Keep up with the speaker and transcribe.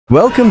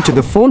Welcome to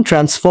the Phone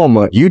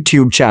Transformer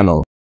YouTube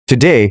channel.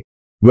 Today,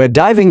 we're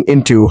diving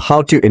into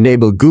how to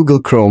enable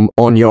Google Chrome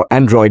on your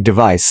Android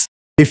device.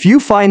 If you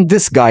find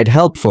this guide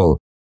helpful,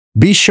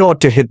 be sure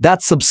to hit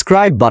that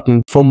subscribe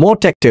button for more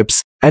tech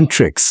tips and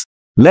tricks.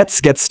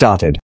 Let's get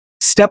started.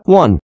 Step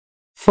 1.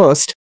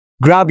 First,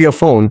 grab your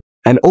phone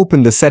and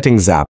open the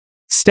Settings app.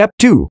 Step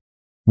 2.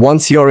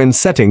 Once you're in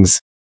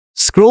Settings,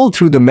 scroll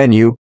through the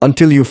menu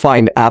until you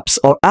find Apps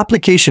or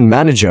Application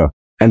Manager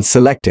and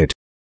select it.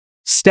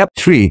 Step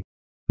 3.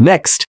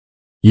 Next,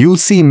 you'll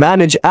see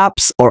Manage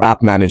Apps or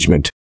App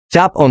Management.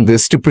 Tap on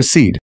this to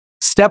proceed.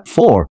 Step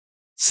 4.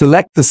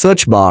 Select the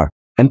search bar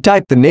and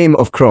type the name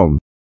of Chrome.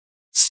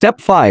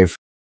 Step 5.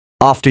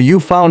 After you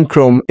found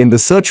Chrome in the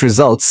search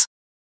results,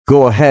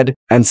 go ahead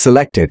and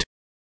select it.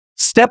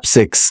 Step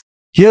 6.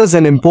 Here's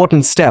an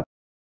important step.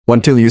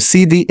 Until you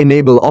see the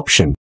Enable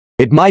option,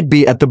 it might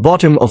be at the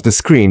bottom of the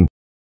screen,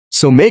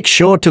 so make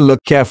sure to look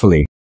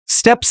carefully.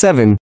 Step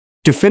 7.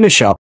 To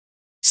finish up,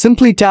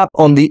 simply tap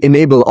on the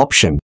Enable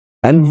option,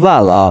 and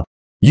voila!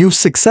 You've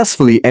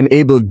successfully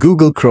enabled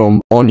Google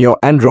Chrome on your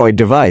Android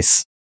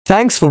device.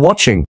 Thanks for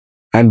watching,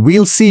 and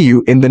we'll see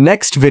you in the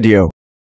next video.